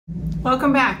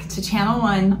Welcome back to Channel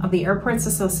 1 of the Airports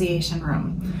Association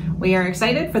room. We are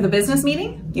excited for the business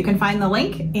meeting. You can find the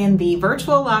link in the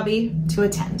virtual lobby to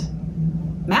attend.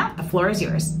 Matt, the floor is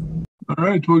yours. All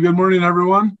right, well, good morning,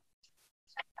 everyone.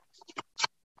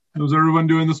 How's everyone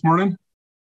doing this morning?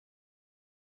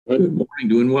 Good morning,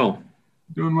 doing well.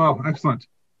 Doing well, excellent.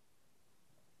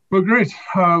 Well, great.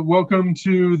 Welcome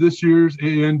to this year's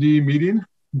A&D meeting,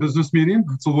 business meeting.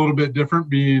 It's a little bit different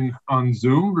being on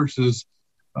Zoom versus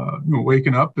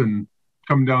waking up and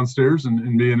coming downstairs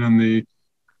and being in the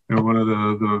one of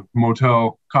the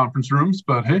motel conference rooms.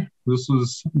 But hey, this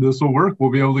will work.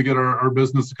 We'll be able to get our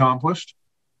business accomplished.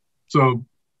 So,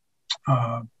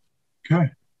 okay,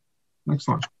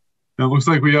 excellent. Now, it looks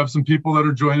like we have some people that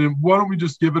are joining. Why don't we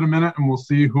just give it a minute and we'll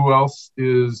see who else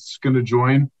is going to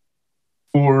join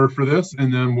for this,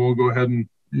 and then we'll go ahead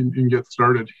and get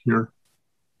started here.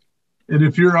 And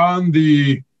if you're on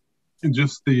the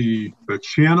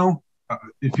channel,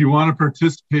 if you want to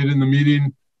participate in the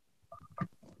meeting,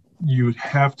 you would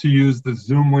have to use the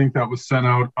Zoom link that was sent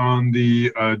out on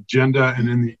the agenda and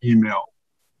in the email.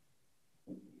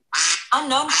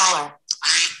 Unknown caller.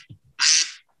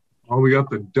 Oh, we got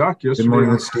the duck yesterday. Good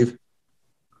morning, Steve.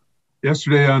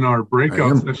 Yesterday on our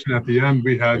breakout session at the end,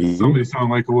 we had somebody sound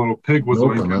like a little pig was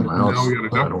like, now we got a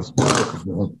duck.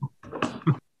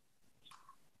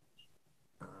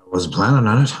 I wasn't planning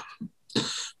on it,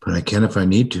 but I can if I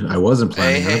need to. I wasn't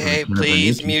planning on it. Hey,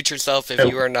 please mute yourself if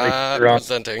you are not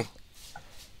presenting.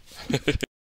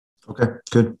 Okay,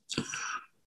 good.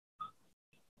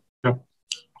 Yeah.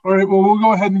 All right, well, we'll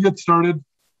go ahead and get started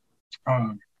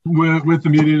with the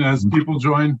meeting. As people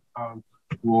join,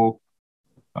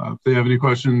 if they have any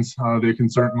questions, they can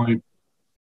certainly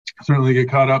get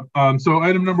caught up. So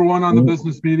item number one on the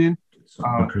business meeting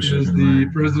is the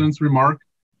president's remark.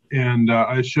 And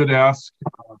I should ask,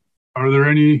 are there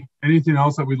anything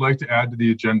else that we'd like to add to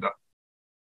the agenda?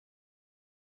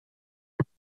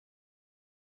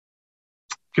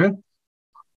 Okay.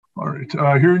 All right.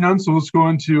 Hearing none, so let's go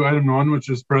into item one, which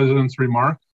is president's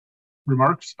remarks.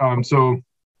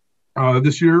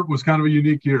 This year was kind of a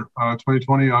unique year.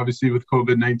 2020, obviously, with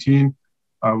COVID-19,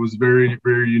 was a very,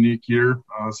 very unique year.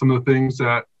 Some of the things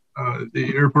that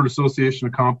the Airport Association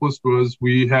accomplished was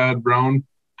we had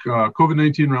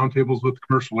COVID-19 roundtables with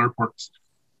commercial airports.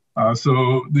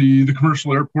 So the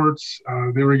commercial airports,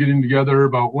 they were getting together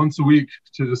about once a week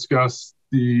to discuss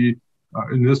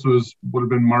and this would have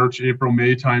been March, April,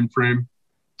 May timeframe.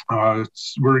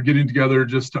 We're getting together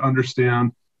just to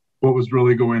understand what was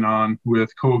really going on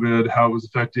with COVID, how it was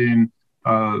affecting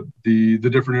the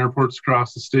different airports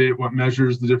across the state, what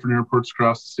measures the different airports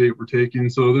across the state were taking.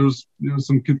 So there was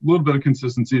some little bit of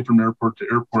consistency from airport to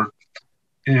airport,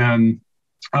 and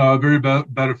very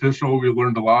beneficial. We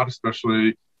learned a lot,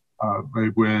 especially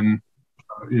when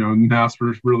masks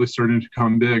were really starting to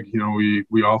come big.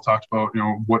 We all talked about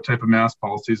what type of mask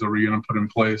policies are we going to put in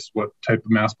place, what type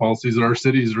of mask policies are our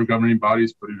cities or governing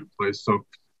bodies putting in place. So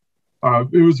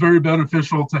it was very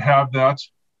beneficial to have that.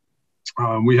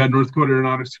 We had North Dakota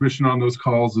Aeronautics Commission on those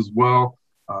calls as well,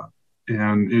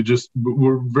 and it just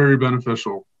were very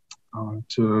beneficial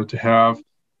to have.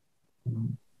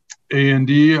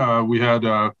 A&D, we had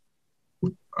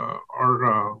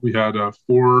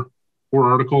four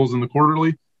articles in the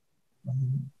quarterly,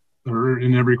 or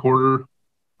in every quarter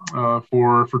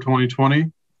for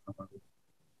 2020.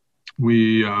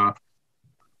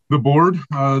 The board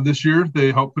this year,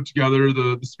 they helped put together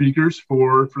the speakers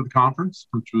for the conference,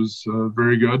 which was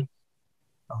very good.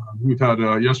 We've had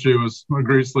yesterday was a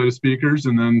great slate of speakers,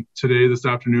 and then today, this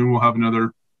afternoon, we'll have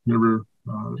another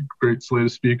great slate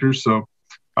of speakers. So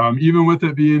even with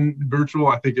it being virtual,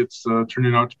 I think it's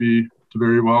turning out to be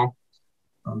very well.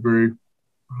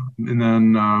 And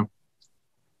then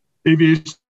aviation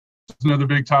is another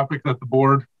big topic that the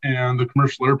board and the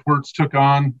commercial airports took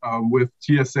on with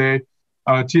TSA.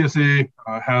 TSA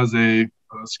has a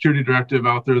security directive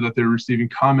out there that they're receiving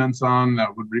comments on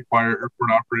that would require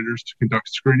airport operators to conduct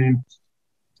screening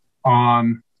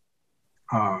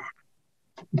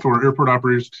for airport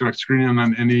operators to conduct screening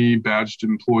on any badged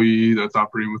employee that's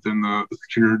operating within the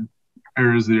secured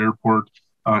areas of the airport.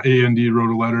 A&D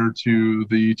wrote a letter to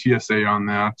the TSA on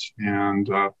that. And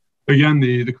again,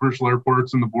 the commercial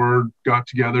airports and the board got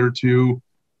together to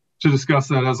discuss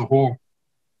that as a whole.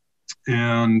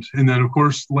 And then, of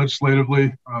course, legislatively,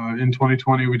 in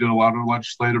 2020, we did a lot of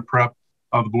legislative prep.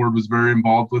 The board was very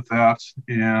involved with that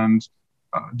and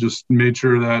just made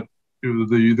sure that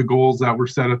the goals that were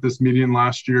set at this meeting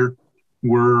last year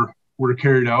were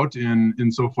carried out.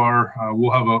 And so far,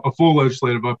 we'll have a full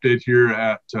legislative update here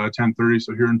at 10:30,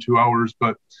 so here in 2 hours.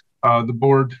 But the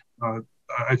board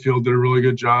I feel did a really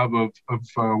good job of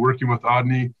working with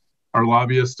Odney, our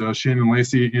lobbyist, Shannon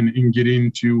Lacey, in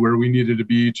getting to where we needed to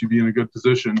be in a good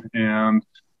position. And,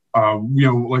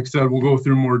 like I said, we'll go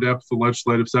through more depth the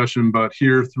legislative session, but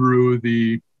here through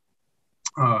the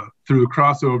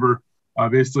crossover,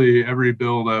 basically every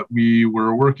bill that we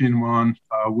were working on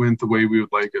went the way we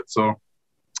would like it. So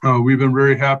we've been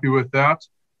very happy with that.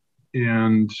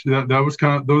 And those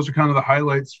are kind of the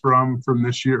highlights from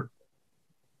this year.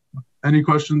 Any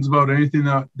questions about anything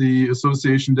that the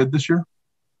association did this year?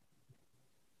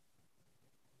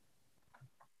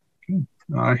 Okay.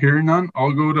 Hearing none,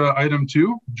 I'll go to item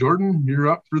 2. Jordan, you're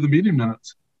up for the meeting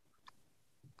minutes.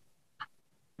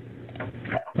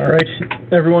 All right,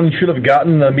 everyone should have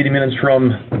gotten the meeting minutes from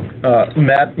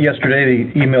Matt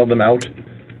yesterday. He emailed them out.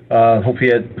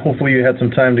 Hopefully you had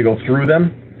some time to go through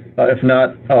them. If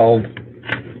not, I'll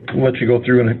let you go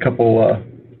through in a couple,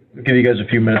 give you guys a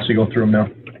few minutes to go through them now.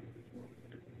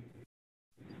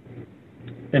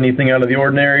 Anything out of the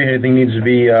ordinary? Anything needs to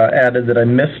be added that I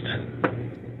missed?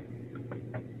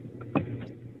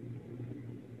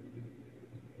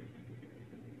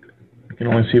 I can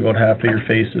only see about half of your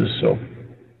faces, so.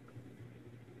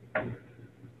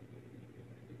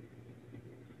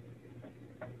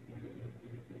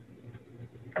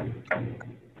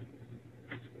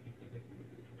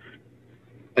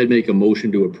 I'd make a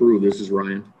motion to approve. This is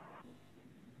Ryan.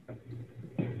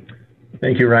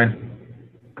 Thank you, Ryan.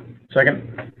 Second.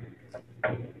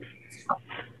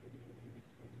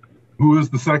 Who is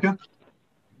the second?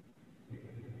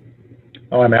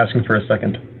 Oh, I'm asking for a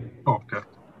second. Oh, okay.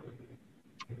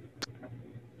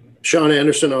 Sean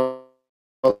Anderson.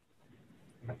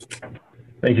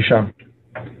 Thank you, Sean.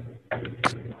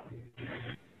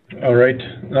 All right.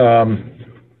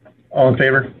 All in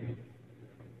favor?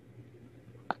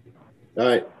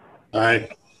 Aye. Aye.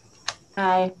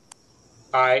 Aye.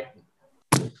 Aye.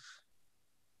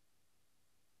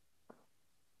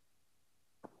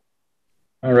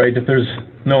 All right. If there's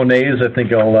no nays, I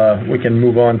think we can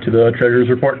move on to the treasurer's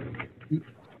report.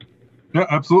 Yeah,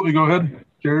 absolutely. Go ahead.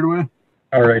 Carry it away.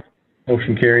 All right.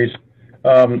 Motion carries.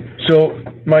 So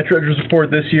my treasurer's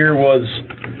report this year was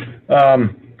a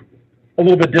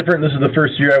little bit different. This is the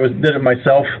first year I did it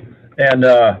myself, and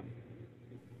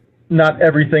not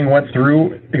everything went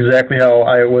through exactly how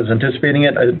I was anticipating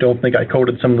it. I don't think I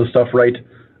coded some of the stuff right.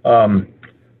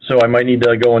 So I might need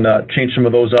to go and change some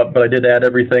of those up, but I did add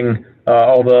everything,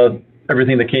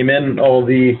 everything that came in, all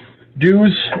the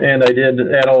dues, and I did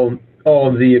add all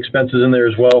of the expenses in there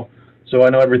as well. So I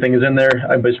know everything is in there.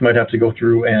 I just might have to go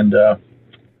through and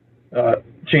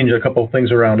change a couple of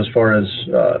things around as far as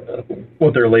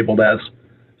what they're labeled as.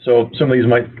 So some of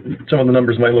the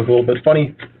numbers might look a little bit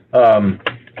funny.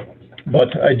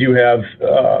 But I do have,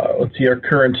 let's see, our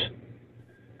current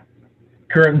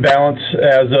balance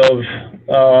as of,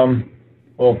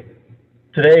 well,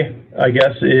 today, I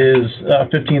guess, is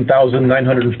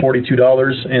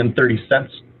 $15,942.30.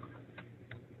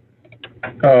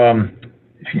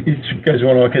 If you guys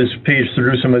want to look at this page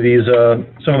through some of these,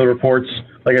 some of the reports,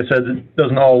 like I said, it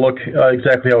doesn't all look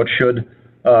exactly how it should,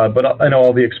 but I know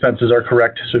all the expenses are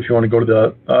correct. So if you want to go to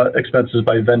the expenses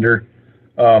by vendor,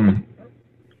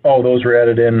 all those were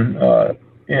added in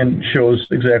and shows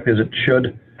exactly as it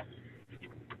should.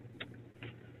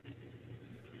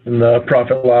 And the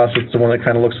profit loss, it's the one that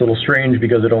kind of looks a little strange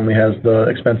because it only has the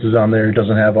expenses on there. It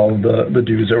doesn't have all of the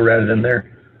dues that were added in there.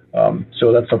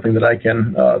 So that's something that I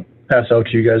can pass out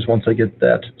to you guys once I get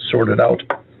that sorted out.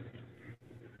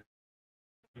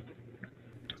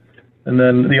 And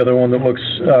then the other one that looks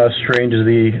strange is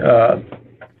the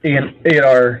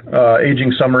A&R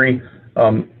aging summary.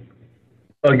 A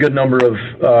good number of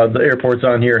the airports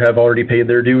on here have already paid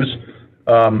their dues.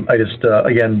 I just,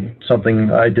 again,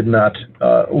 something I did not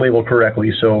label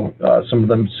correctly, so some of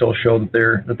them still show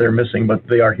that they're missing, but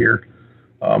they are here.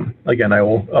 Again, I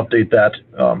will update that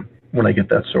when I get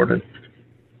that sorted.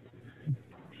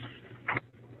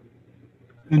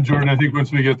 And Jordan, I think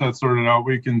once we get that sorted out,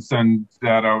 we can send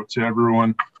that out to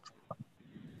everyone.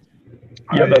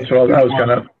 Yeah, that's what I was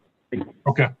kind of.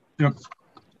 Okay. Yep.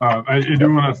 I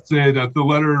do want to say that the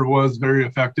letter was very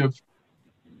effective.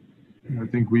 I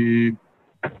think we.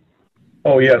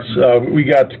 Oh yes, we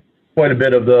got quite a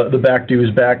bit of the back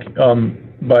dues back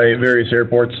by various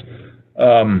airports.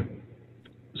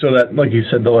 So that, like you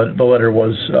said, the letter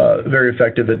was very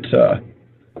effective.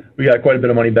 We got quite a bit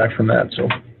of money back from that. So.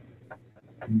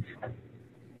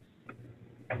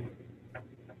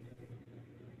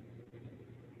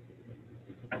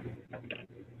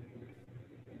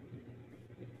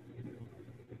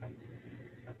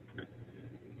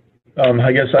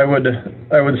 I guess I would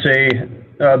say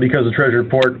because the treasury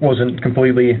report wasn't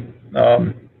completely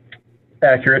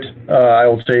accurate. I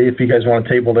will say if you guys want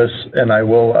to table this, and I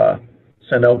will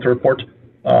send out the report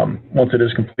once it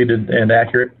is completed and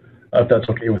accurate. If that's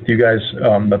okay with you guys,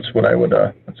 that's what I would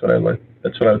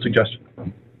suggest.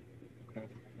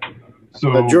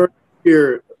 So, George,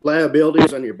 your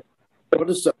liabilities on your, what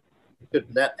is the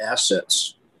net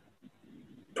assets?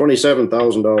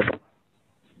 $27,000.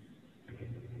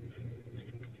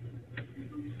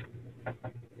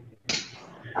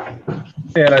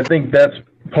 And I think that's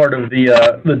part of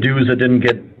the dues that didn't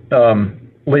get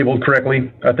labeled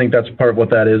correctly. I think that's part of what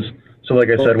that is. So like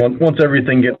I said, once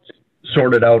everything gets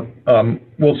sorted out,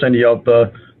 we'll send you out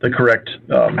the correct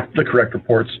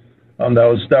reports. That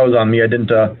was on me. I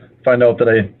didn't find out that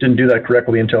I didn't do that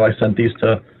correctly until I sent these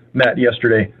to Matt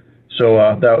yesterday.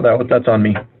 So that's on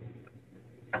me.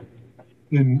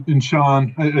 and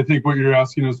Sean, I think what you're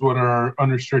asking is what are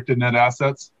unrestricted net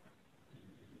assets?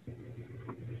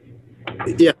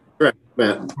 Yeah, correct,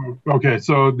 Matt. Okay,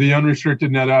 so the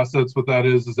unrestricted net assets, what that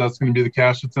is that's going to be the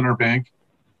cash that's in our bank,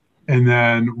 and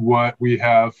then what we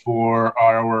have for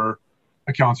our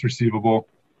accounts receivable,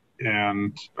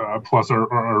 and plus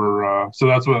our so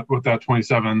that's what that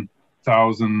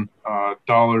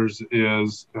 $27,000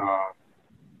 is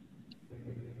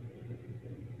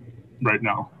right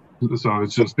now. So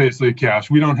it's just basically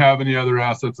cash. We don't have any other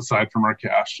assets aside from our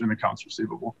cash and accounts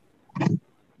receivable.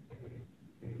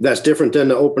 That's different than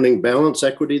the opening balance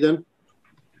equity then?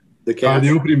 The cash? The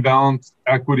opening balance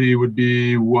equity would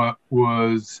be what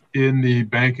was in the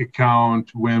bank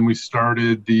account when we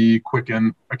started the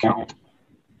Quicken account.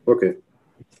 Okay.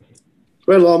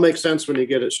 Well, it'll all make sense when you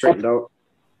get it straightened out.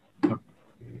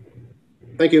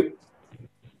 Thank you.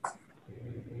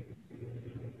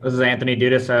 This is Anthony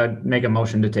Dudas. Make a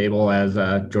motion to table as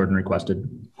Jordan requested.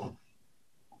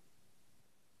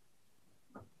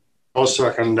 I'll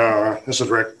second. This is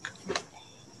Rick.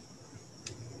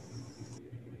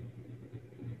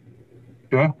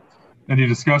 Okay. Any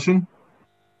discussion?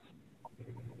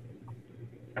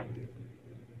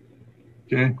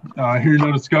 Okay. Hearing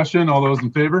no discussion, all those in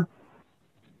favor?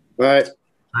 All right.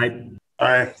 Aye.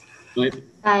 Aye.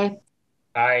 Aye.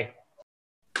 Aye.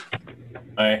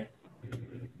 Aye.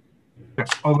 Okay.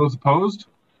 All those opposed?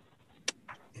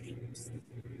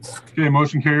 Okay,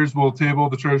 motion carries. We'll table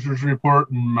the treasurer's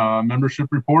report and membership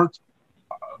report.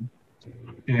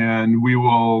 And we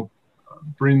will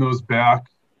bring those back.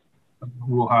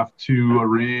 We'll have to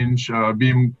arrange,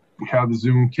 being we have the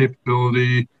Zoom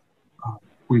capability,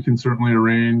 we can certainly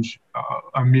arrange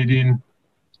a meeting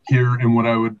here. And what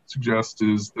I would suggest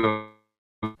is the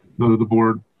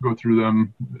board go through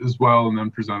them as well and then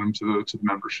present them to the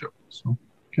membership. So,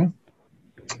 okay.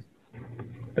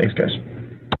 Thanks, guys.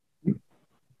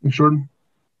 Thanks, Jordan.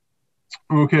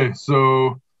 Okay,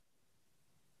 so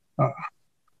we'll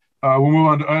move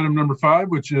on to item number 5,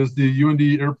 which is the UND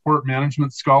Airport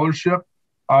Management Scholarship.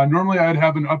 Normally, I'd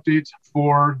have an update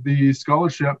for the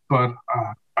scholarship, but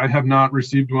I have not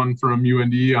received one from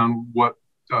UND on what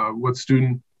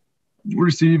student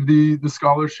received the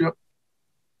scholarship.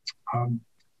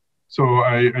 So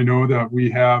I know that we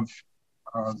have.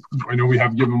 I know we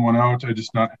have given one out. I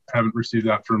just haven't received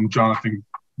that from Jonathan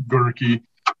Gurke.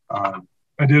 I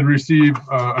did receive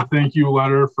a thank you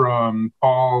letter from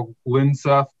Paul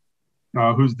Linseth,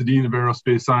 who's the Dean of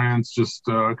Aerospace Science, just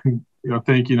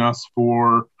thanking us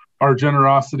for our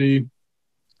generosity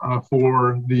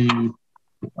for the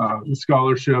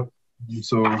scholarship.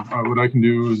 So what I can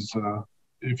do is,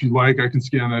 if you'd like, I can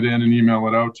scan that in and email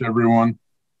it out to everyone.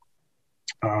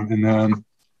 And then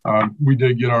we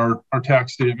did get our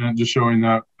tax statement just showing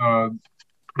that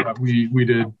that we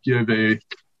did give a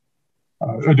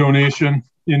donation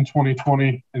in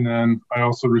 2020, and then I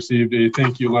also received a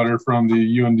thank you letter from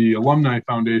the UND Alumni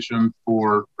Foundation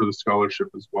for the scholarship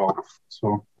as well.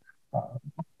 So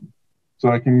so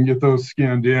I can get those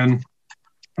scanned in,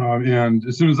 and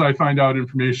as soon as I find out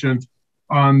information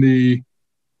on the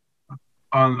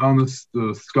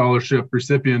scholarship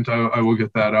recipient, I will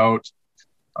get that out.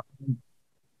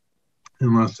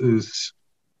 Unless is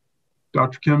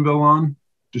Dr. Kenville on?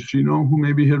 Does she know who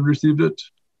maybe had received it?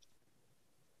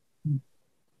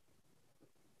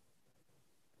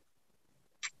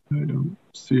 I don't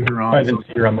see her on. I didn't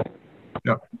see her on.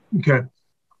 Yeah. Okay.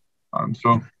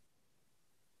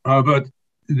 But like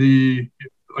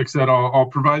I said, I'll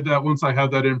provide that once I have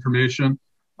that information.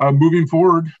 Moving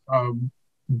forward,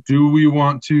 do we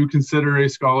want to consider a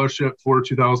scholarship for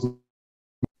 2000?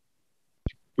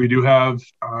 We do have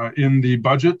in the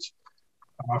budget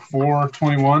for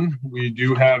 21, we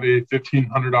do have a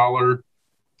 $1,500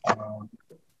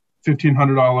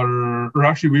 $1,500, or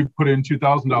actually we've put in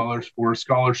 $2,000 for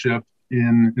scholarship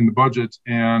in the budget,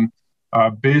 and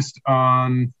based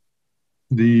on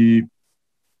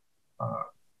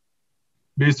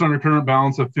our current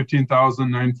balance of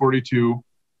 $15,942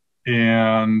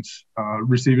 and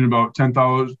receiving about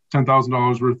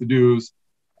 $10,000 worth of dues,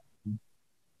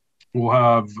 we'll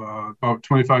have about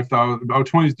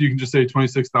 $25,000, you can just say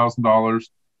 $26,000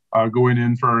 going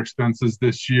in for our expenses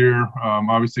this year.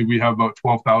 Obviously, we have about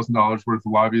 $12,000 worth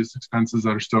of lobbyist expenses that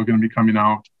are still going to be coming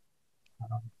out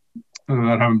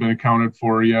that haven't been accounted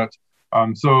for yet.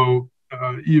 So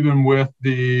even with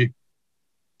the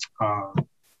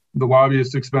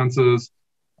lobbyist expenses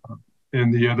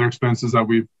and the other expenses that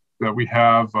we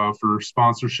have for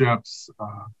sponsorships,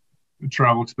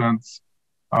 travel expense,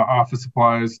 office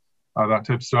supplies, that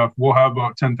type of stuff, we'll have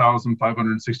about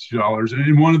 $10,560.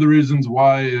 And one of the reasons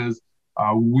why is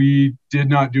we did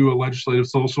not do a legislative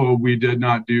social. We did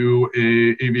not do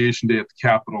a aviation day at the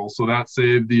Capitol. So that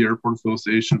saved the Airport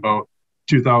Association about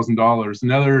 $2,000.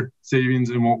 Another savings,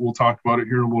 and we'll talk about it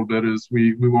here in a little bit, is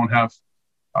we won't have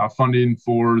funding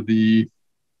for the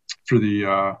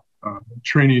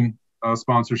training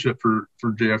sponsorship for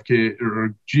JFK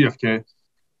or GFK,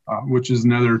 which is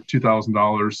another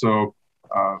 $2,000. So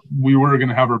we were going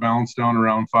to have our balance down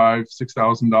around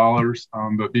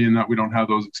 $6,000, but being that we don't have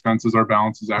those expenses, our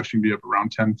balance is actually going to be up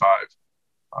around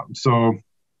 $10,500. So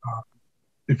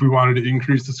if we wanted to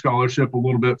increase the scholarship a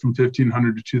little bit from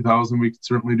 $1,500 to $2,000, we could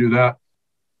certainly do that.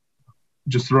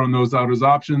 Just throwing those out as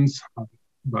options,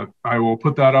 but I will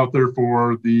put that out there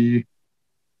for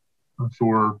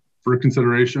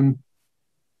consideration.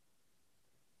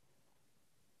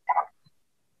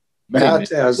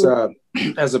 Matt, as a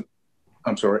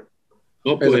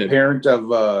parent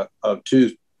of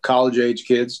two college-age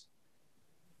kids,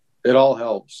 it all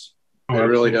helps. It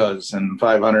really does. And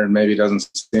 500 maybe doesn't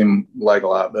seem like a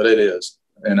lot, but it is.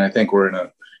 And I think we're in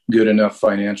a good enough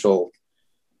financial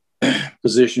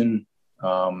position.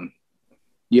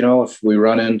 If we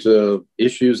run into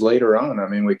issues later on, I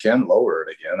mean, we can lower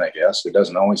it again, I guess. It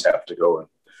doesn't always have to go in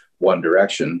one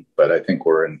direction, but I think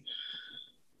we're in,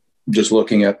 just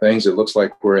looking at things, it looks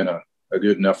like we're in a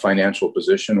good enough financial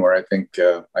position where I think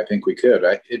we could.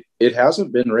 It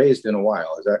hasn't been raised in a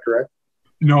while. Is that correct?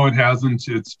 No, it hasn't.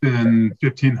 It's been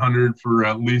 $1,500 for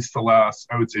at least the last,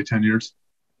 I would say, 10 years.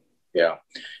 Yeah.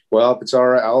 Well, if it's all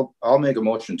right, I'll make a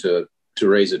motion to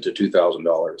raise it to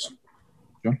 $2,000.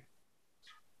 Okay.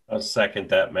 I'll second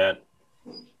that, Matt.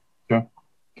 Okay.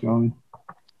 Kelly.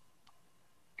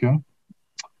 Okay.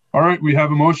 All right. We have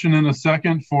a motion and a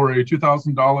second for a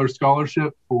 $2,000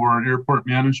 scholarship for airport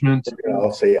management.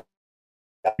 I'll say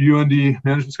UND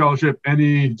management scholarship.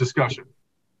 Any discussion?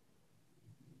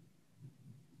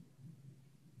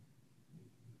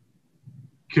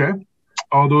 Okay.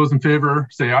 All those in favor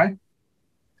say aye.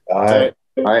 Aye.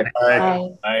 Aye. Aye.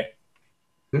 Aye.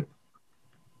 Okay.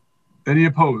 Any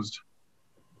opposed?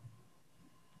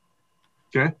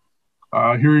 Okay.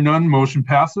 Hearing none, motion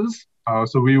passes.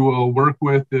 So we will work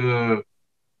with the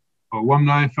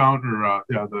alumni founder,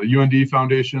 the UND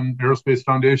Foundation, Aerospace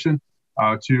Foundation,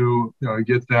 to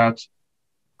get that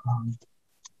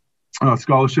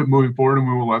scholarship moving forward, and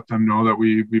we will let them know that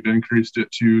we've increased it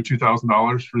to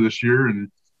 $2,000 for this year, and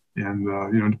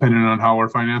depending on how our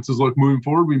finances look moving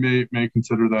forward, we may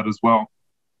consider that as well.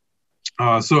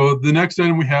 So the next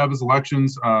item we have is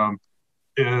elections.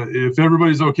 If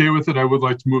everybody's okay with it, I would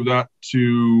like to move that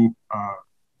to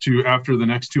after the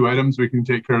next two items. We can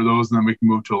take care of those, and then we can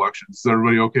move to elections. Is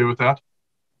everybody okay with that?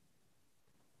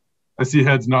 I see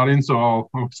heads nodding, so I'll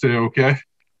say okay.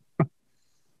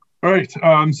 All right.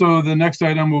 So the next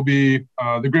item will be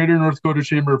the Greater North Dakota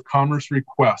Chamber of Commerce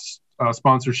request,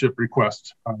 sponsorship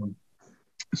request.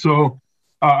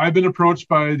 I've been approached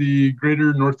by the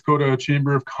Greater North Dakota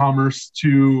Chamber of Commerce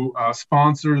to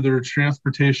sponsor their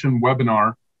transportation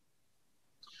webinar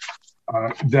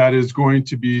that is going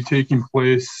to be taking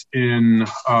place in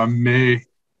May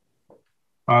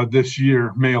this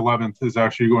year. May 11th is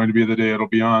actually going to be the day it'll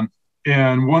be on.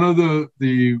 And one of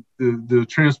the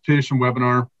transportation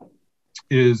webinar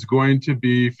is going to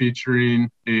be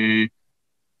featuring a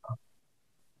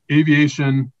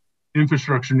aviation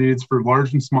infrastructure needs for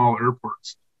large and small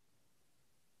airports.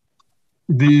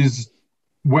 These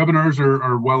webinars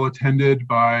are well attended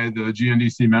by the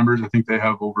GNDC members. I think they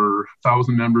have over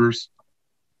 1,000 members.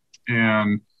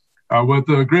 And what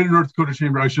the Greater North Dakota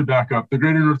Chamber, I should back up, the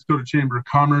Greater North Dakota Chamber of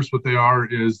Commerce, what they are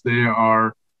is they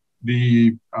are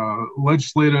the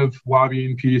legislative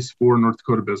lobbying piece for North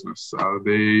Dakota business.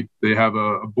 They have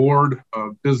a board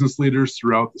of business leaders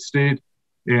throughout the state,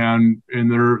 and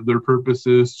their purpose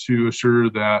is to assure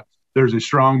that there's a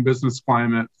strong business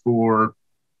climate for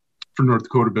North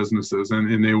Dakota businesses,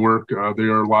 and they work. They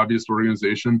are a lobbyist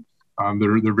organization.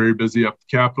 They're very busy up the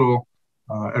Capitol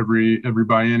every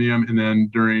biennium, and then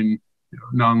during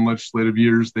non-legislative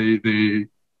years, they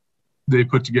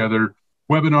put together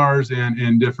webinars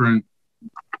and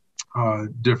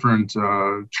different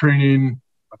training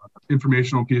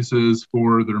informational pieces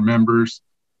for their members,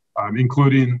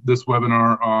 including this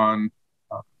webinar on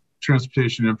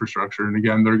transportation infrastructure. And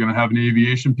again, they're going to have an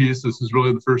aviation piece. This is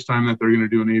really the first time that they're going to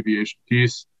do an aviation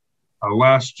piece.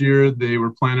 Last year, they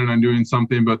were planning on doing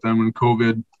something, but then when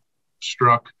COVID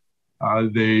struck,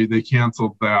 they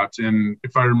canceled that. And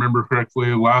if I remember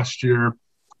correctly, last year,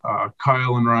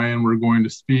 Kyle and Ryan were going to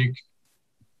speak,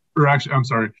 or actually, I'm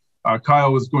sorry,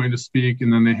 Kyle was going to speak,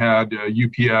 and then they had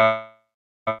UPS,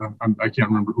 I can't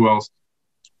remember who else.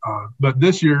 But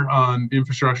this year on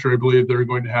infrastructure, I believe they're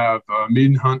going to have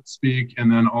Mead and Hunt speak,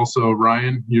 and then also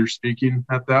Ryan, you're speaking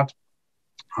at that.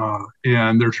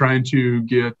 And they're trying to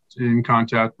get in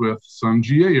contact with some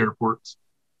GA airports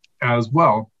as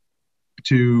well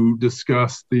to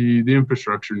discuss the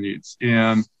infrastructure needs.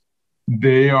 And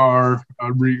they are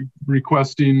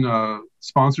requesting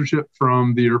sponsorship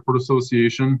from the Airport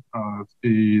Association,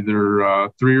 either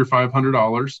 $300 or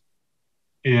 $500,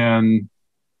 and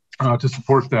to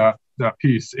support that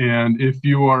piece. And if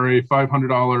you are a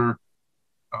 $500,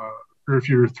 or if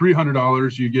you're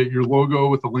 $300, you get your logo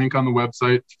with a link on the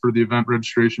website for the event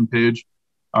registration page.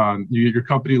 You get your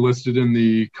company listed in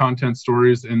the content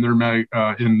stories in their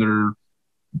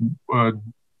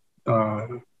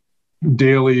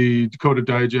daily Dakota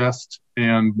Digest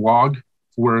and blog,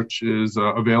 which is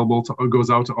available goes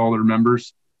out to all their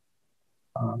members.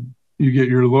 You get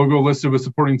your logo listed with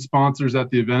supporting sponsors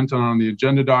at the event on the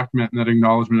agenda document, and that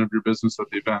acknowledgement of your business at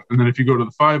the event. And then if you go to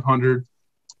the 500,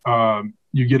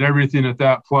 you get everything at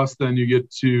that, plus then you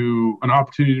get to an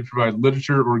opportunity to provide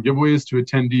literature or giveaways to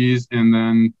attendees, and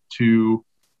then to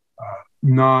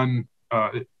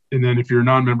and then if you're a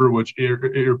non-member, which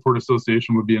Airport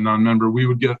Association would be a non-member, we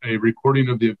would get a recording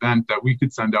of the event that we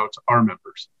could send out to our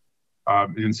members.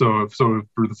 And so for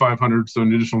the 500, so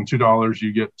an additional $2,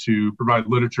 you get to provide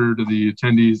literature to the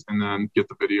attendees and then get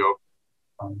the video.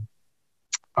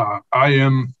 I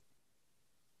am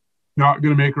not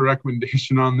going to make a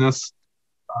recommendation on this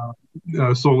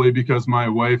solely because my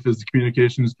wife is the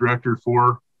communications director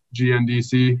for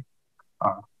GNDC.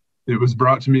 It was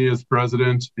brought to me as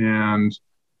president, and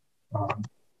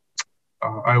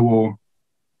I will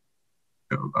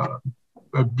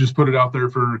just put it out there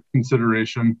for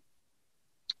consideration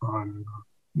on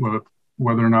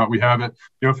whether or not we have it.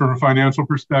 From a financial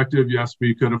perspective, yes,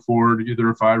 we could afford either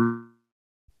a $5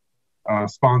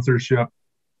 sponsorship.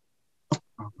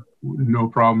 No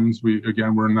problems. We're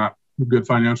in that good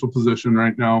financial position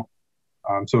right now.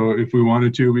 So if we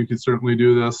wanted to, we could certainly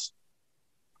do this.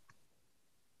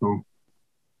 So.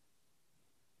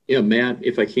 Yeah, Matt,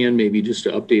 if I can, maybe just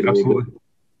to update a little bit.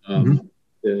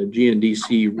 The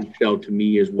GNDC reached out to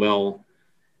me as well,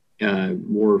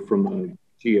 more from a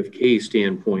GFK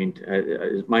standpoint.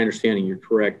 As my understanding, you're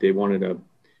correct. They wanted a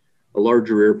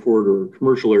larger airport or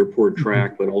commercial airport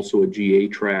track, but also a GA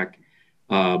track.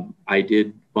 I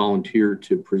did volunteer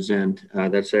to present.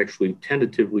 That's actually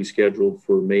tentatively scheduled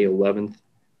for May 11th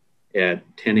at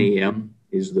 10 a.m.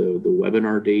 is the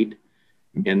webinar date.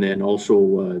 And then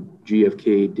also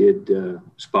GFK did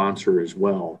sponsor as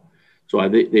well. So I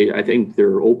think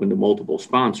they're open to multiple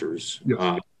sponsors.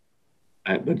 Yes.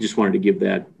 But just wanted to give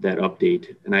that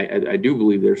update. And I do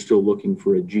believe they're still looking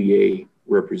for a GA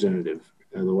representative.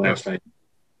 The last I.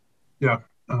 Yeah.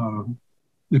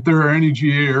 If there are any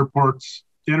GA airports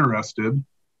interested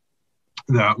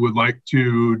that would like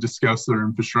to discuss their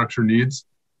infrastructure needs,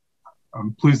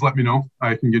 please let me know.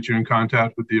 I can get you in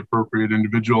contact with the appropriate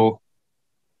individual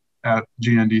at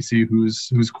GNDC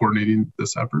who's coordinating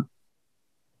this effort.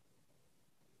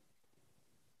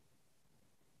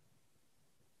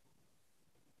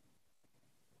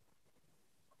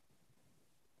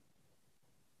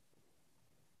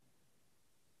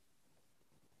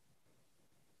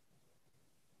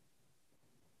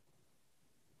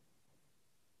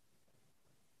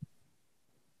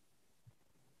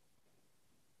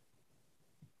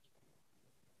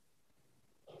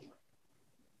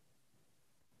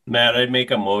 Matt, I'd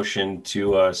make a motion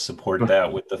to support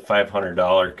that with the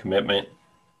 $500 commitment.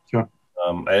 Sure.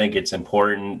 I think it's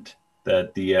important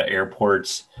that the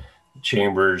airports,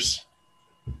 chambers,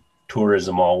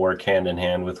 tourism all work hand in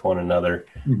hand with one another.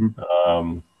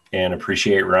 And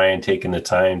appreciate Ryan taking the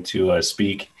time to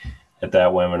speak at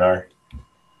that webinar.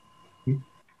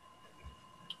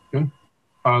 Okay.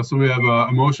 So we have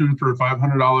a motion for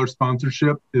 $500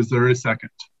 sponsorship. Is there a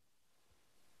second?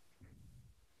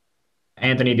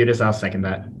 Anthony Dudas, I'll second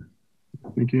that.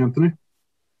 Thank you, Anthony.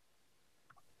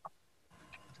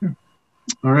 Okay.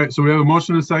 All right, so we have a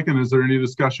motion and a second. Is there any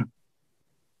discussion?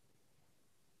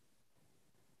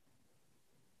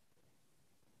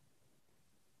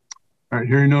 All right,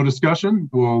 hearing no discussion,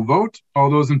 we'll vote.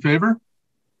 All those in favor?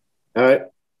 Aye.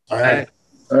 Aye.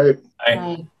 Aye.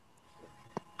 Aye.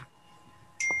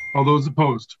 All those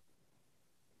opposed?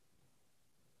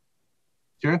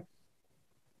 Okay.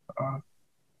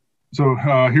 So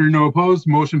hearing no opposed,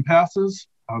 motion passes.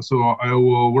 So I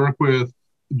will work with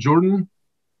Jordan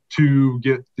to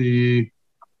get the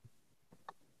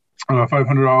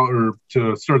 $500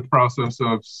 to start the process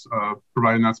of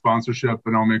providing that sponsorship,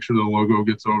 and I'll make sure the logo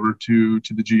gets over to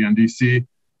the GNDC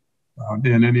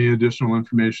and any additional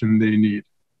information they need.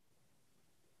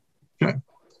 Okay.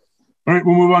 All right,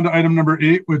 we'll move on to item number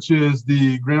 8, which is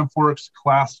the Grand Forks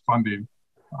class funding.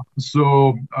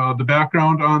 So the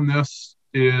background on this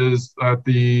is at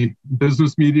the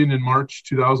business meeting in March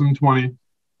 2020,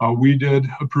 we did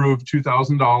approve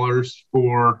 $2,000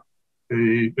 for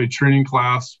a training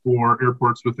class for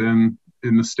airports in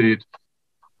the state.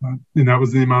 And that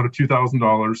was the amount of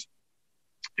 $2,000.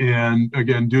 And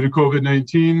again, due to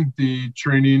COVID-19, the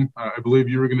training, I believe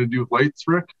you were going to do lights,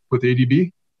 Rick, with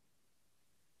ADB.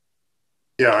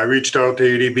 Yeah, I reached out to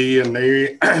ADB,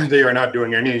 and they are not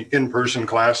doing any in-person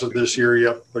classes this year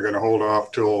yet. They're going to hold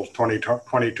off till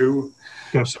 2022.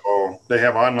 Yes. So they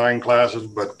have online classes,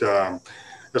 but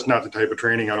that's not the type of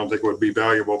training I don't think would be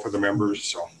valuable for the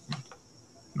members.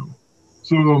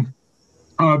 So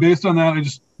based on that, I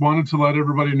just wanted to let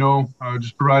everybody know,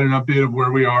 just provide an update of where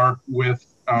we are with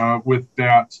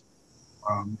that.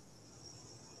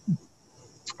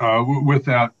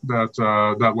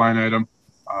 That line item.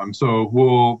 So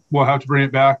we'll have to bring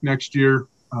it back next year,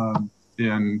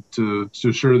 and to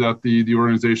ensure that the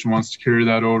organization wants to carry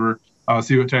that over,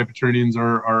 see what type of trainings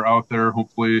are out there.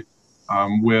 Hopefully,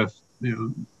 with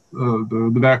the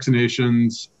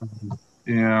vaccinations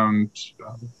and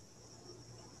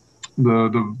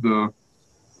the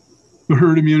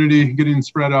herd immunity getting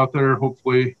spread out there.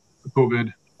 Hopefully,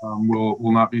 COVID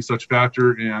will not be such a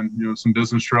factor, and some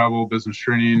business travel, business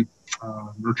training,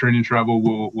 or training travel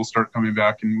will start coming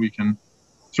back, and we can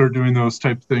start doing those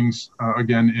type of things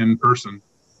again in person.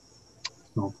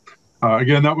 So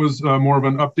again, that was more of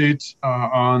an update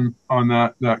on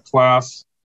that class,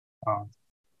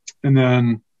 and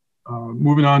then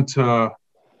moving on to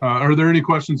are there any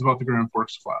questions about the Grand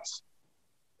Forks class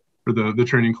or the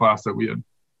training class that we had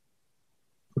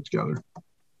put together?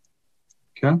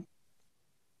 Okay.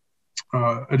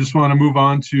 I just want to move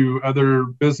on to other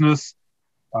business.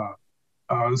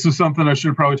 This is something I should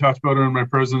have probably talked about in my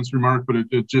president's remark, but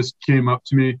it just came up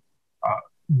to me.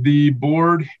 The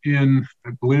board in,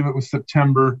 I believe it was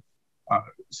September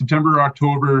or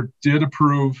October, did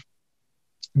approve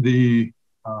a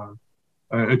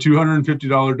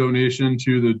 $250 donation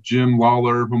to the Jim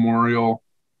Lawler Memorial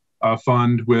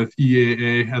Fund with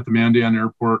EAA at the Mandan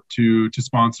Airport to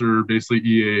sponsor basically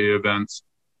EAA events.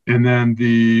 And then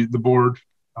the board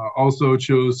also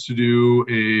chose to do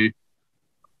a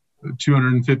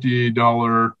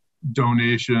 $250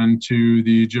 donation to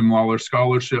the Jim Lawler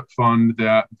Scholarship Fund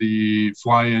that the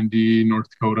Fly ND North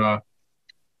Dakota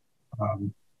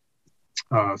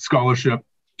Scholarship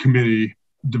Committee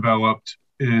developed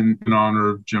in honor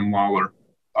of Jim Lawler.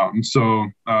 So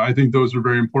I think those are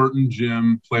very important.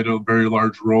 Jim played a very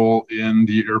large role in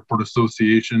the Airport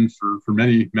Association for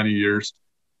many, many years.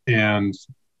 And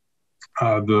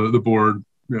the board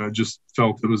just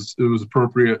felt it was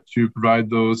appropriate to provide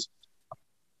those,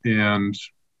 and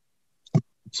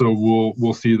so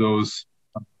we'll see those.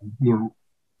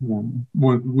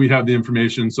 We have the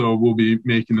information, so we'll be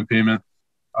making the payment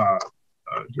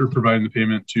or providing the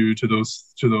payment to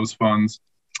those funds.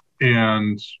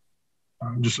 And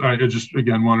I just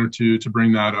again wanted to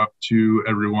bring that up to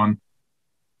everyone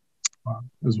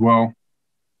as well.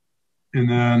 And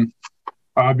then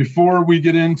before we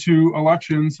get into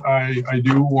elections, I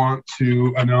do want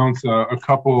to announce a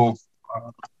couple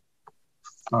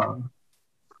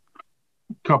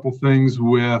things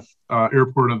with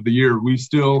Airport of the Year. We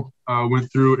still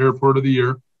went through Airport of the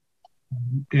Year,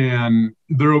 and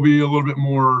there will be a little bit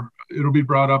more. It'll be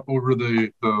brought up over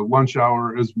the lunch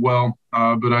hour as well.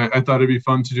 But I thought it'd be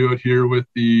fun to do it here with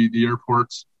the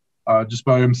airports just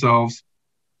by themselves.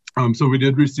 So we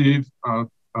did receive a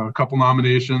couple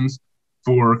nominations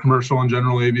for Commercial and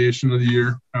General Aviation of the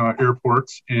Year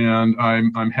airports, and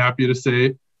I'm happy to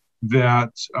say that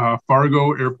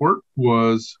Fargo Airport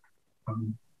was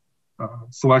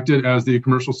selected as the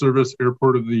Commercial Service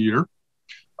Airport of the Year.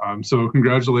 So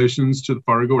congratulations to the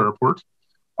Fargo Airport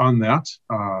on that.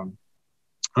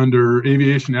 Under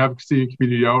aviation advocacy and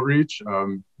community outreach,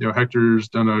 Hector's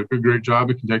done a great job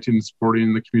of conducting and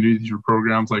supporting the community through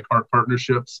programs like art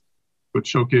partnerships, which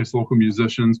showcase local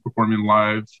musicians performing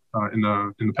live in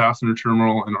the passenger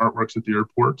terminal and artworks at the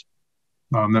airport.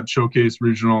 That showcase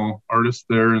regional artists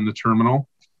there in the terminal.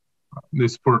 They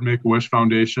support Make-A-Wish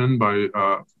Foundation by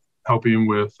helping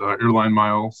with airline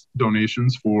miles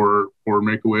donations for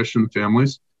Make-A-Wish and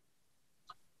families.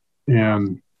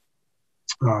 And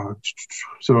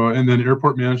and then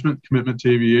airport management commitment to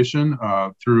aviation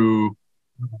through,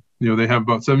 they have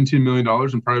about $17 million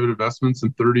in private investments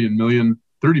and $30 million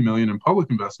in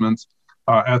public investments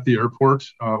at the airport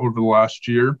over the last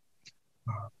year.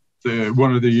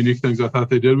 One of the unique things I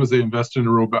thought they did was they invested in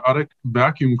a robotic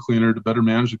vacuum cleaner to better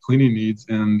manage the cleaning needs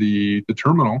in the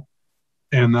terminal.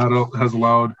 And that has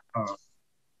allowed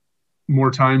more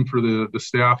time for the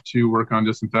staff to work on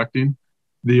disinfecting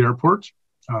the airport.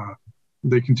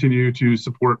 They continue to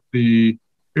support the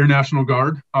Air National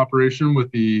Guard operation with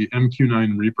the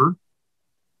MQ-9 Reaper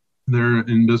there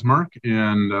in Bismarck.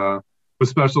 And with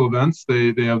special events,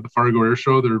 they have the Fargo Air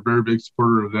Show. They're a very big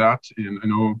supporter of that. And I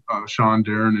know Sean,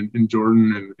 Darren, and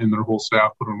Jordan and their whole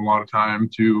staff put in a lot of time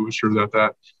to ensure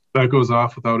that goes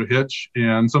off without a hitch.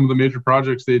 And some of the major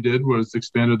projects they did was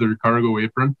expanded their cargo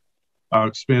apron,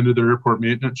 expanded their airport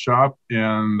maintenance shop,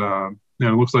 and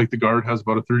it looks like the Guard has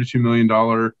about a $32 million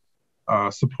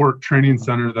support training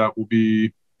center that will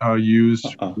be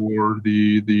used for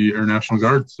the Air National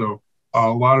Guard. So a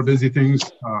lot of busy things,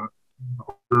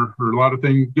 or a lot of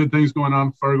good things going on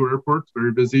at Fargo Airport. It's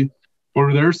very busy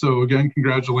over there. So again,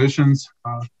 congratulations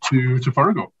to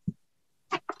Fargo.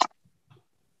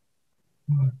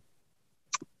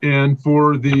 And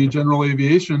for the general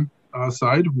aviation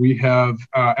side, we have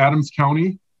Adams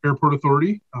County Airport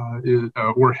Authority,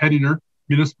 or Hettinger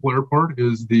Municipal Airport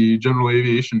is the general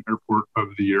aviation airport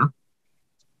of the year.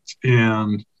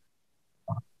 And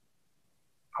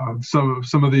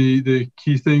some of the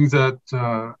key things that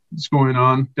is going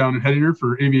on down in Hettinger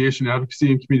for aviation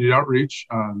advocacy and community outreach.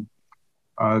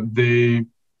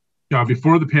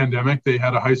 Before the pandemic, they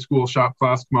had a high school shop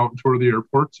class come out and tour the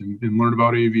airport and learn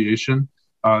about aviation.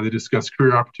 They discussed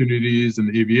career opportunities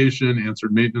in aviation,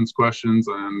 answered maintenance questions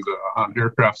and on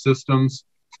aircraft systems,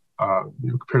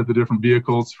 compared the different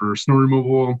vehicles for snow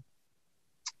removal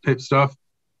type stuff.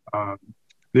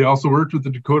 They also worked with the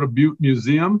Dakota Butte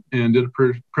Museum and did a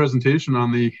presentation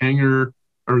on the hangar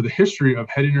or the history of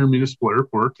Hettinger Municipal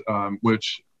Airport,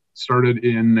 which started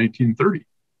in 1930.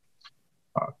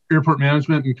 Airport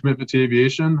management and commitment to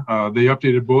aviation. They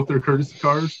updated both their courtesy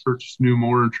cars, purchased new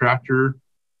mower and tractor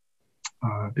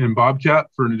and Bobcat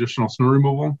for an additional snow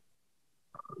removal.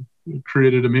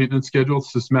 Created a maintenance schedule to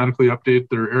systematically update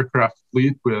their aircraft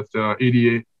fleet with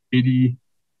ADSB.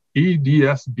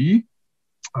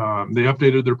 They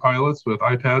updated their pilots with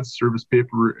iPads, service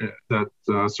paper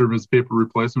serve as paper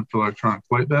replacement for electronic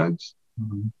flight bags.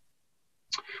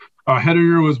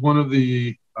 Hettinger was one of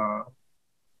the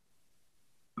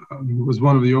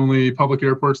only public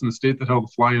airports in the state that held a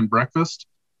fly-in breakfast,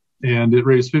 and it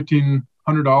raised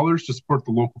 $1,500 to support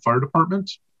the local fire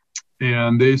department.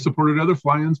 And they supported other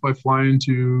fly-ins by flying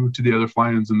to the other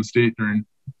fly-ins in the state during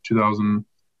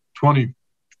 2020.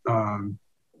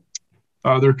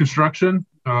 Their construction,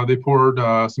 they poured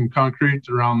some concrete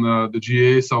around the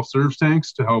GA self-serve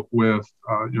tanks to help with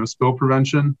spill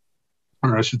prevention,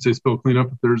 or I should say spill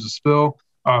cleanup if there's a spill.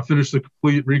 Finished the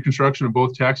complete reconstruction of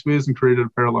both taxiways and created a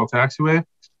parallel taxiway.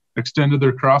 Extended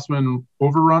their crosswind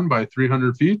overrun by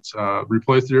 300 feet,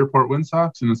 replaced the airport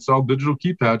windsocks, and installed digital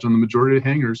keypads on the majority of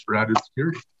hangars for added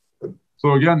security.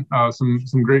 So again,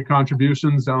 some great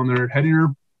contributions down there at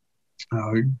Hettinger.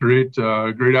 Great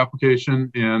application,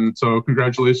 and so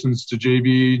congratulations to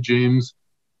JB, James,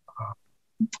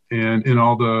 and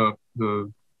all the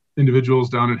individuals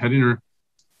down at Hettinger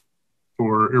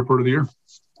for Airport of the Year.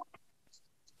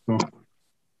 So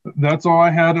that's all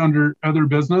I had under other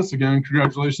business. Again,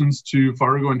 congratulations to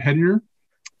Fargo and Hettinger,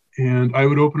 and I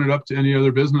would open it up to any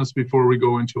other business before we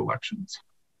go into elections.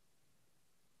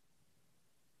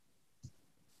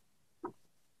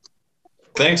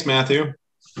 Thanks, Matthew.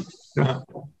 Yeah.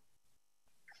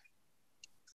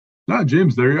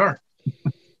 James, there you are.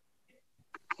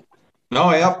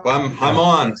 No, yep, I'm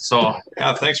on. So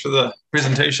yeah, thanks for the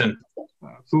presentation.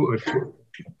 Absolutely.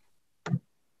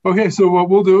 Okay, so what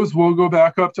we'll do is we'll go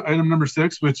back up to item number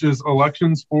 6, which is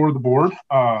elections for the board.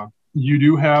 You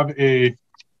do have a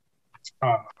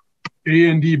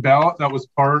A&D ballot that was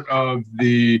part of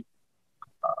the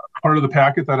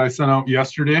packet that I sent out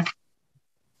yesterday.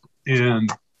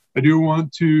 And I do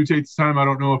want to take this time. I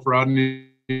don't know if Rodney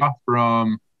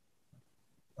from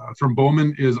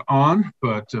Bowman is on,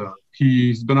 but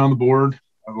he's been on the board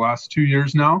the last 2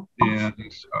 years now, and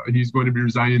he's going to be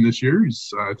resigning this year.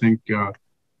 He's, I think,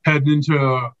 heading into,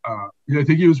 I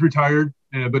think he was retired,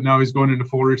 but now he's going into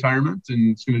full retirement, and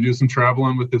he's going to do some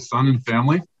traveling with his son and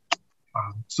family.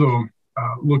 I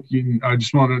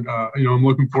just wanted, I'm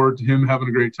looking forward to him having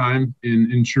a great time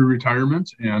in true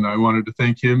retirement, and I wanted to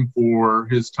thank him for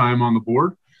his time on the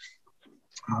board.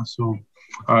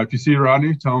 If you see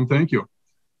Rodney, tell him thank you.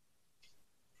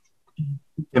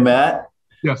 Hey, Matt.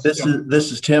 Yes. This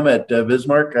is Tim at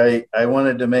Bismarck. I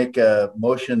wanted to make a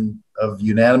motion of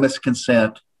unanimous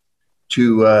consent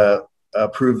to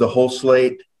approve the whole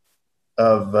slate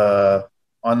of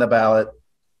on the ballot,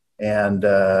 and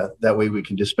that way we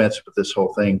can dispense with this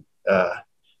whole thing. And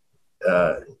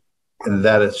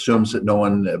that assumes that no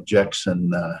one objects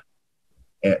and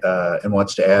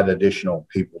wants to add additional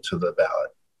people to the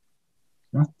ballot.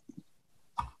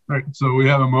 All right, so we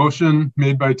have a motion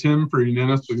made by Tim for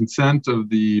unanimous consent of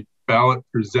the ballot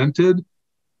presented.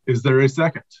 Is there a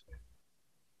second?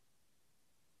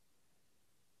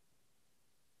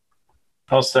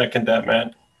 I'll second that,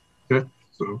 Matt. Okay,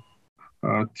 so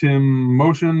Tim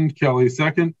motion, Kelly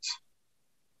second.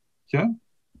 Okay.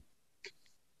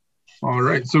 All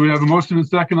right, so we have a motion and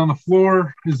second on the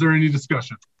floor. Is there any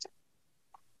discussion?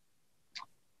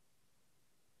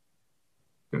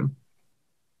 Okay.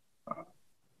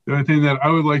 The only thing that I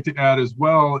would like to add as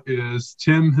well is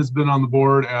Tim has been on the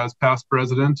board as past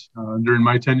president during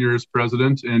my tenure as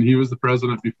president, and he was the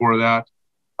president before that.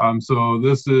 So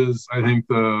this is, I think,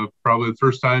 probably the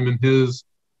first time in his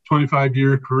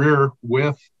 25-year career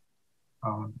with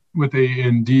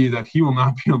A&D that he will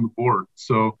not be on the board.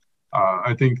 So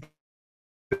I think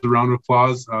it's a round of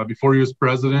applause. Before he was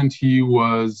president, he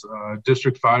was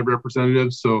District 5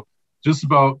 representative. So just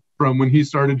about from when he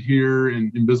started here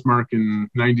in Bismarck in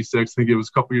 '96, I think it was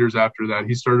a couple years after that,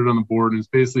 he started on the board and has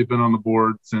basically been on the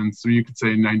board since, so you could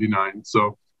say, '99.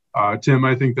 So Tim,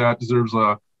 I think that deserves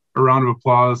a round of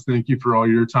applause. Thank you for all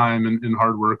your time and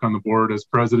hard work on the board as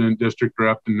president, district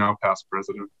rep, and now past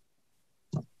president.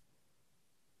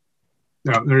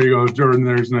 Yeah, there you go, Jordan.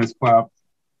 There's a nice clap.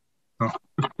 Oh.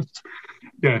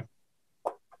 Okay.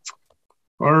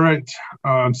 All right.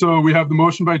 So we have the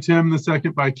motion by Tim, the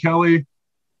second by Kelly.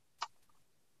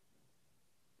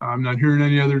 I'm not hearing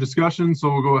any other discussion,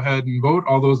 so we'll go ahead and vote.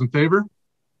 All those in favor?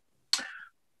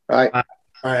 Aye.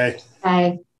 Aye.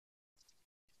 Aye.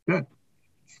 Good.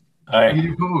 Aye.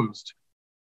 Any opposed?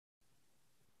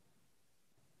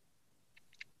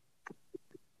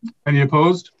 Any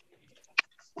opposed?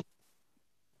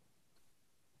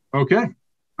 Okay.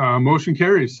 Motion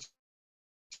carries.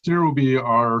 Here will be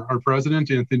our president.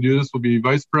 Anthony Dudas will be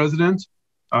vice president.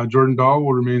 Jordan Dahl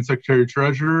will remain secretary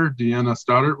treasurer. Deanna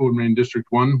Stoddard will remain District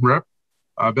 1 rep.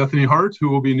 Bethany Hart, who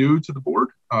will be new to the board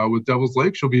with Devils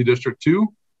Lake, she'll be District 2.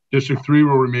 District 3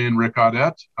 will remain Rick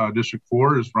Audette. District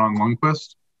 4 is Ron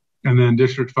Lundquist. And then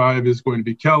District 5 is going to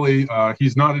be Kelly.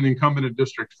 He's not an incumbent at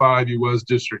District 5. He was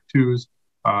District 2's.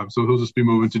 So he'll just be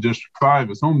moving to District 5,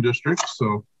 his home district.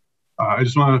 So I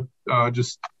just want to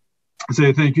just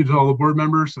say thank you to all the board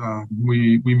members.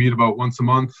 We meet about once a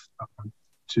month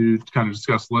to kind of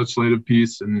discuss the legislative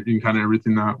piece and kind of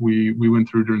everything that we went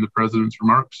through during the president's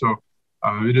remarks. So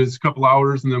it is a couple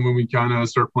hours, and then when we kind of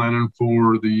start planning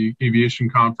for the aviation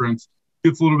conference, it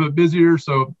gets a little bit busier.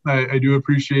 So I do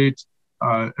appreciate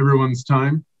everyone's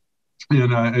time,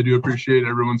 and I do appreciate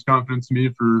everyone's confidence in me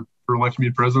for electing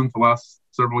me president the last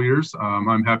several years.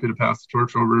 I'm happy to pass the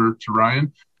torch over to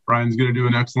Ryan. Ryan's going to do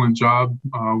an excellent job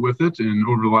with it, and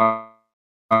over the last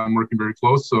I'm working very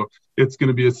close, so it's going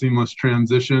to be a seamless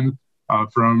transition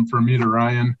from me to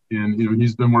Ryan. And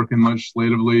he's been working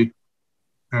legislatively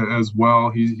as well.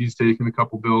 He's taken a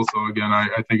couple bills, so again,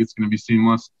 I think it's going to be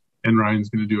seamless, and Ryan's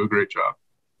going to do a great job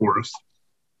for us.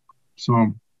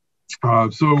 So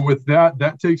with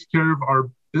that takes care of our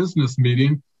business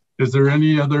meeting. Is there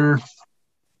any other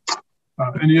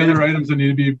items that need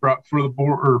to be brought for the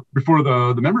board or before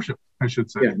the membership, I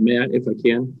should say? Yeah, Matt, if I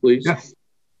can, please. Yes.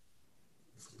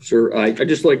 Sure. I'd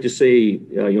just like to say,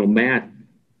 Matt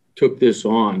took this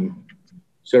on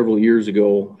several years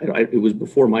ago. It was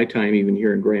before my time even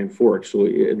here in Grand Forks. So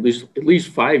at least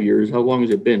 5 years. How long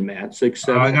has it been, Matt? 6,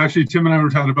 7? Actually, Tim and I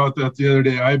were talking about that the other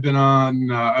day. I've been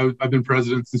on. I've been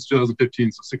president since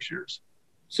 2015, so 6 years.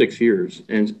 6 years,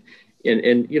 and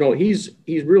he's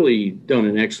really done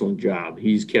an excellent job.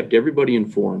 He's kept everybody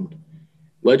informed.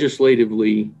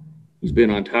 Legislatively, he's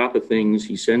been on top of things.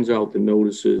 He sends out the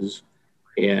notices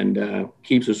and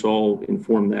keeps us all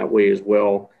informed that way as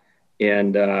well.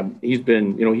 And he's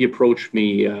been, he approached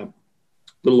me a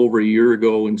little over a year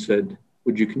ago and said,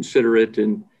 would you consider it?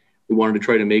 And we wanted to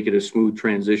try to make it a smooth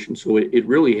transition. So it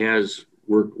really has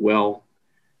worked well.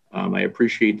 I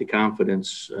appreciate the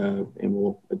confidence, and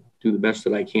we'll do the best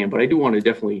that I can. But I do want to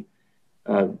definitely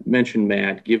mention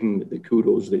Matt, give him the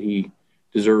kudos that he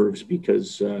deserves,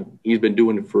 because he's been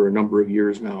doing it for a number of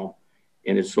years now.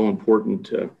 And it's so important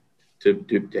to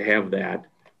have that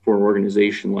for an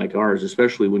organization like ours,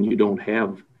 especially when you don't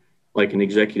have like an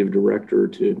executive director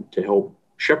to help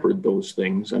shepherd those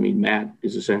things. I mean, Matt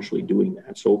is essentially doing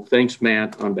that. So thanks,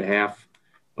 Matt, on behalf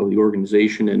of the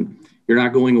organization. And you're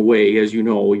not going away, as you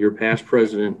know, you're past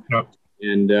president. Yep.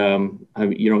 And,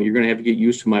 you're going to have to get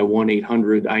used to my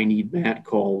 1-800 I need Matt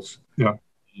calls. Yeah.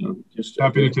 Just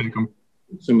happy to take them.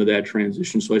 Some of that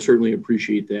transition. So I certainly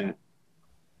appreciate that.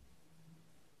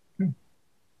 Okay.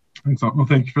 Well,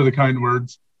 thank you for the kind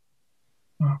words.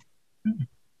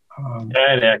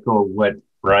 I'd echo what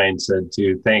Ryan said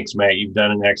too. Thanks, Matt. You've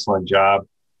done an excellent job,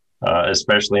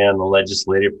 especially on the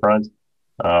legislative front.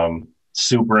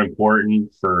 Super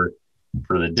important for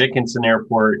the Dickinson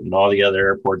Airport and all the other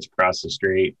airports across the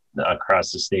state.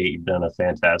 You've done a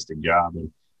fantastic job,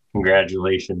 and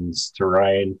congratulations to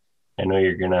Ryan. I know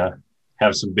you're going to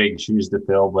have some big shoes to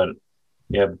fill, but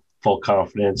you have full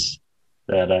confidence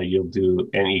that you'll do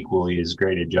an equally as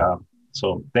great a job.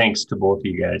 So thanks to both of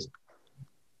you guys.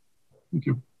 Thank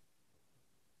you.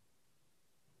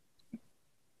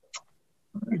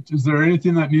 All right. Is there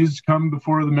anything that needs to come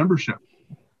before the membership?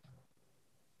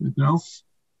 Anything else?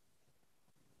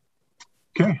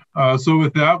 Okay. So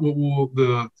with that,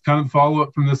 the kind of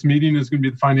follow-up from this meeting is going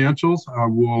to be the financials.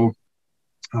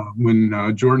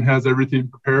 When Jordan has everything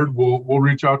prepared, we'll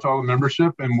reach out to all the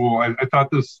membership, and I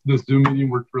thought this Zoom meeting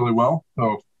worked really well.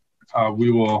 So we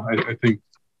will, I think,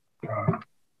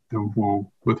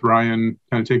 with Ryan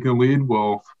kind of taking the lead,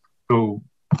 we'll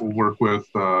work with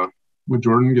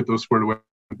Jordan, get those squared away,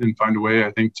 and find a way,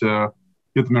 I think, to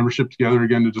get the membership together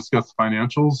again to discuss the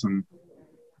financials and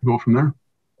go from there.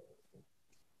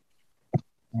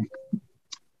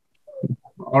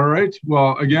 All right.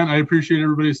 Well, again, I appreciate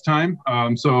everybody's time.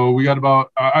 So we got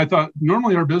I thought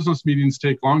normally our business meetings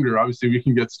take longer. Obviously, we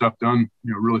can get stuff done,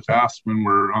 really fast when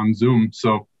we're on Zoom.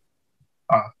 So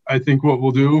I think what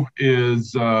we'll do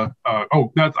is, I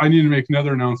need to make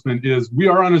another announcement, is we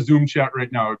are on a Zoom chat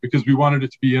right now because we wanted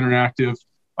it to be interactive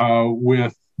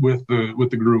with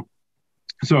the group.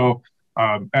 So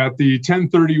at the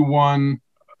 10:31,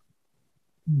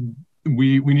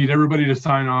 we need everybody to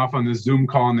sign off on this Zoom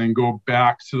call and then go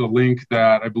back to the link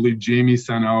that I believe Jamie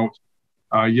sent out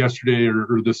yesterday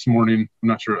or this morning. I'm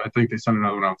not sure. I think they sent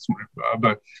another one out this morning.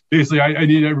 But basically, I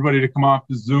need everybody to come off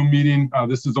the Zoom meeting.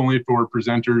 This is only for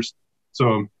presenters.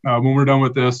 So when we're done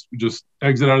with this, just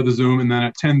exit out of the Zoom. And then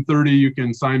at 10:30, you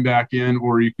can sign back in,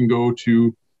 or you can go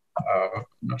to, I'm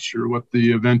not sure what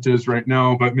the event is right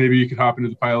now, but maybe you could hop into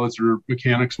the pilots or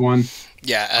mechanics one.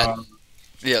 Yeah.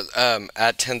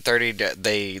 At 10:30,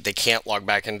 they can't log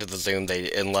back into the Zoom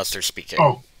unless they're speaking.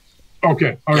 Oh,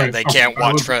 okay, all right. They can't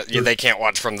watch from they can't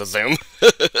watch from the Zoom.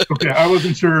 Okay, I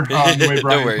wasn't sure. The way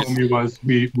Brian told me was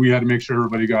we had to make sure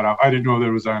everybody got out. I didn't know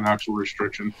there was an actual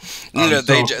restriction.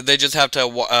 They just have to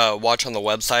watch on the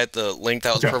website, the link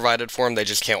that was provided for them. They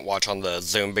just can't watch on the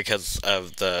Zoom because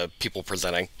of the people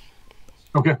presenting.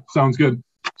 Okay, sounds good.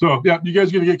 So yeah, you guys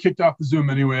are gonna get kicked off the Zoom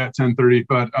anyway at 10:30.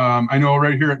 But I know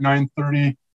right here at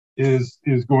 9:30 is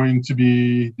going to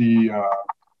be the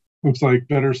looks like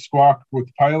better squawk with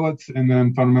pilots, and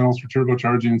then fundamentals for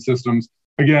turbocharging systems.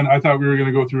 Again, I thought we were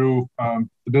going to go through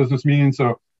the business meeting,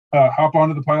 so hop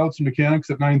onto the pilots and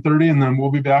mechanics at 9:30, and then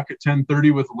we'll be back at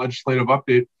 10:30 with a legislative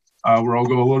update, where I'll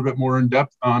go a little bit more in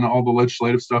depth on all the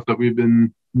legislative stuff that we've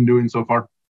been doing so far.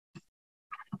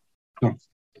 So,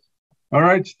 all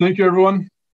right, thank you, everyone.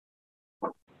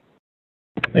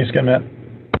 Thanks again, Matt.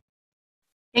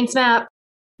 Thanks, Matt.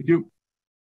 Thank you.